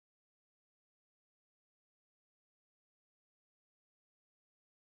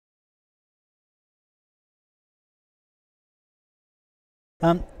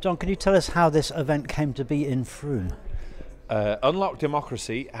John, can you tell us how this event came to be in Frome? Unlock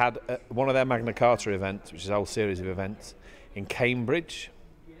Democracy had one of their Magna Carta events, which is a whole series of events, in Cambridge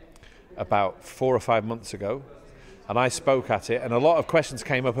about 4 or 5 months ago. And I spoke at it, and a lot of questions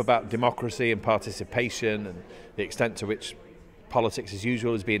came up about democracy and participation and the extent to which politics as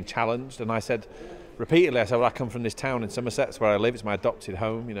usual is being challenged. And I said repeatedly, well, I come from this town in Somerset, it's where I live, it's my adopted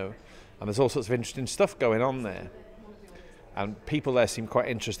home, you know, and there's all sorts of interesting stuff going on there. And people there seemed quite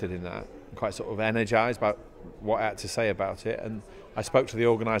interested in that, quite sort of energised by what I had to say about it. And I spoke to the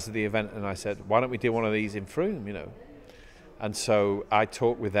organiser of the event and I said, why don't we do one of these in Frome, you know? And so I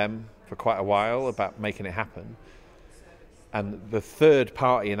talked with them for quite a while about making it happen. And the third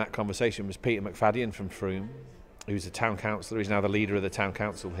party in that conversation was Peter McFadden from Frome, who's a town councillor, he's now the leader of the town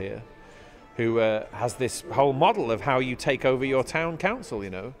council here, who has this whole model of how you take over your town council, you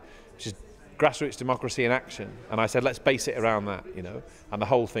know, which is grassroots democracy in action. And I said, let's base it around that, you know, and the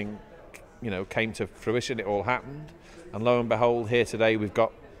whole thing, you know, came to fruition, it all happened. And lo and behold, here today we've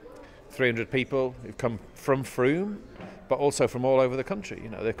got 300 people who've come from Frome, but also from all over the country. You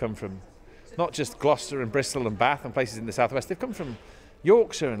know, they've come from not just Gloucester and Bristol and Bath and places in the southwest, they've come from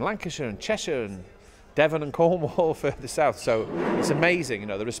Yorkshire and Lancashire and Cheshire and Devon and Cornwall further south. So it's amazing, you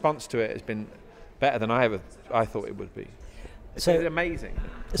know, the response to it has been better than I thought it would be. It's amazing.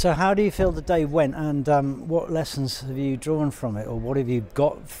 So how do you feel the day went, and what lessons have you drawn from it, or what have you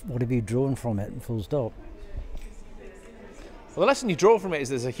drawn from it, full stop? Well, the lesson you draw from it is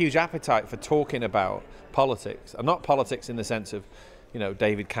there's a huge appetite for talking about politics, and not politics in the sense of, you know,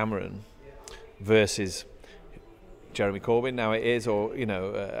 David Cameron versus Jeremy Corbyn now it is, or, you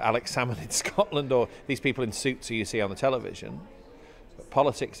know, Alex Salmond in Scotland, or these people in suits who you see on the television. But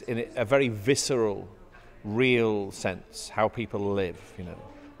politics in a very visceral, real sense, how people live, you know,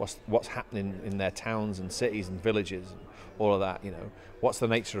 what's happening in their towns and cities and villages and all of that, you know, what's the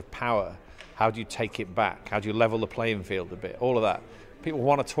nature of power, how do you take it back, how do you level the playing field a bit, all of that. People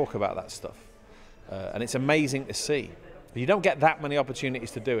want to talk about that stuff, and it's amazing to see. You don't get that many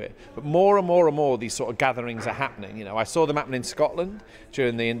opportunities to do it, but more and more and more these sort of gatherings are happening. You know, I saw them happen in Scotland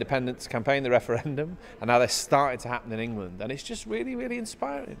during the independence campaign, the referendum, and now they're starting to happen in England, and it's just really, really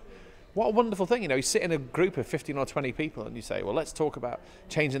inspiring. What a wonderful thing, you know, you sit in a group of 15 or 20 people and you say, well, let's talk about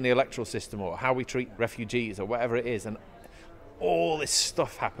changing the electoral system or how we treat refugees or whatever it is, and all this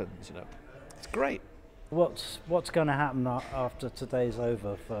stuff happens, you know. It's great. What's going to happen after today's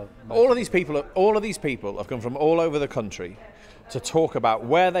over? For all of these people have come from all over the country to talk about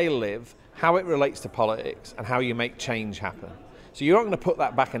where they live, how it relates to politics, and how you make change happen. So you're not going to put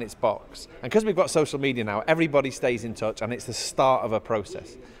that back in its box. And because we've got social media now, everybody stays in touch, and it's the start of a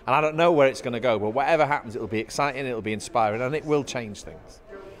process. And I don't know where it's going to go, but whatever happens, it'll be exciting, it'll be inspiring, and it will change things.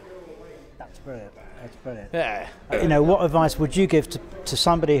 That's brilliant. That's brilliant. Yeah. You know, what advice would you give to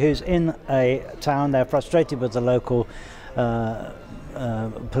somebody who's in a town, they're frustrated with the local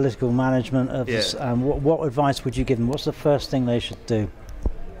political management of this, what advice would you give them? What's the first thing they should do?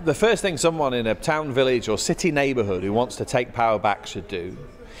 The first thing someone in a town, village or city neighbourhood who wants to take power back should do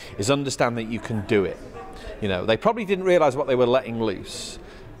is understand that you can do it. You know, they probably didn't realise what they were letting loose,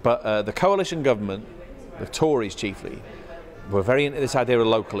 but the coalition government, the Tories chiefly, were very into this idea of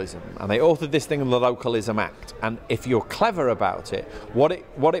localism, and they authored this thing in the Localism Act. And if you're clever about it, what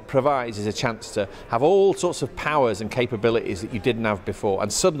it provides is a chance to have all sorts of powers and capabilities that you didn't have before,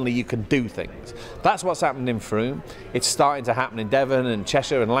 and suddenly you can do things. That's what's happened in Frome. It's starting to happen in Devon and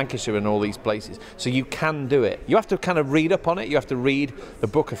Cheshire and Lancashire and all these places. So you can do it. You have to kind of read up on it. You have to read the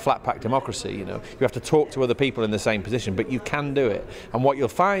book of Flat Pack Democracy. You know, you have to talk to other people in the same position, but you can do it. And what you'll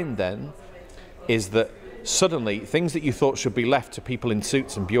find then is that suddenly things that you thought should be left to people in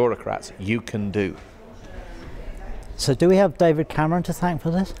suits and bureaucrats, you can do. So do we have David Cameron to thank for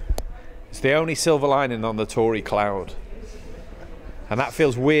this? It's the only silver lining on the Tory cloud. And that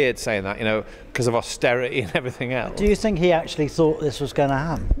feels weird saying that, you know, because of austerity and everything else. Do you think he actually thought this was going to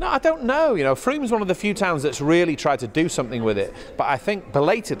happen? No, I don't know. You know, Frome's one of the few towns that's really tried to do something with it. But I think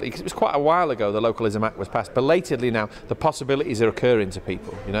belatedly, because it was quite a while ago the Localism Act was passed, belatedly now the possibilities are occurring to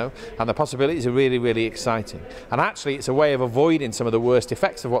people, you know, and the possibilities are really, really exciting. And actually it's a way of avoiding some of the worst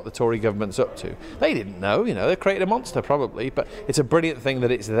effects of what the Tory government's up to. They didn't know, you know, they created a monster probably, but it's a brilliant thing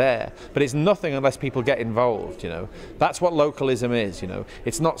that it's there. But it's nothing unless people get involved, you know. That's what localism is, you know.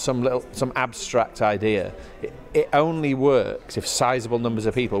 It's not some abstract idea. It only works if sizable numbers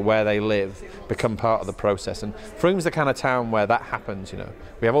of people where they live become part of the process. And Frome's the kind of town where that happens, you know.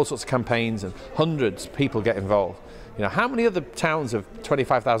 We have all sorts of campaigns and hundreds of people get involved. You know, how many other towns of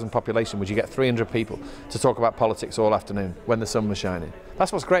 25,000 population would you get 300 people to talk about politics all afternoon when the sun was shining?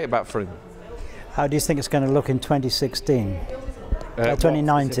 That's what's great about Frome. How do you think it's going to look in 2016? By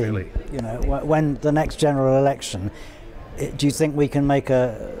 2019, you know, when the next general election, do you think we can make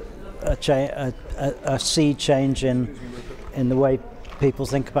a sea change in the way people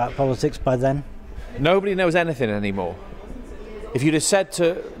think about politics by then? Nobody knows anything anymore. If you'd have said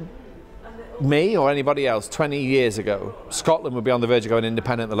to me or anybody else 20 years ago, Scotland would be on the verge of going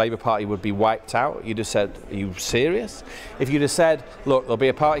independent, the Labour Party would be wiped out, you'd have said, are you serious? If you'd have said, look, there'll be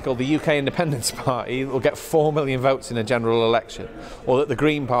a party called the UK Independence Party that will get 4 million votes in a general election, or that the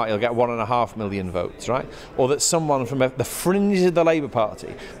Green Party will get 1.5 million votes, right? Or that someone from the fringes of the Labour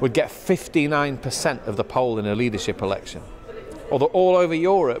Party would get 59% of the poll in a leadership election. Or that all over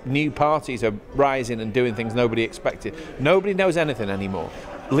Europe, new parties are rising and doing things nobody expected. Nobody knows anything anymore,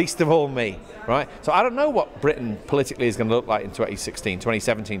 least of all me, right? So I don't know what Britain politically is going to look like in 2016,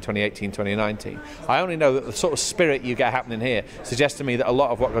 2017, 2018, 2019. I only know that the sort of spirit you get happening here suggests to me that a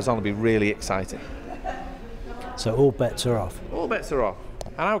lot of what goes on will be really exciting. So all bets are off. All bets are off.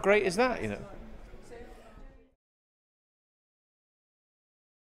 And how great is that, you know?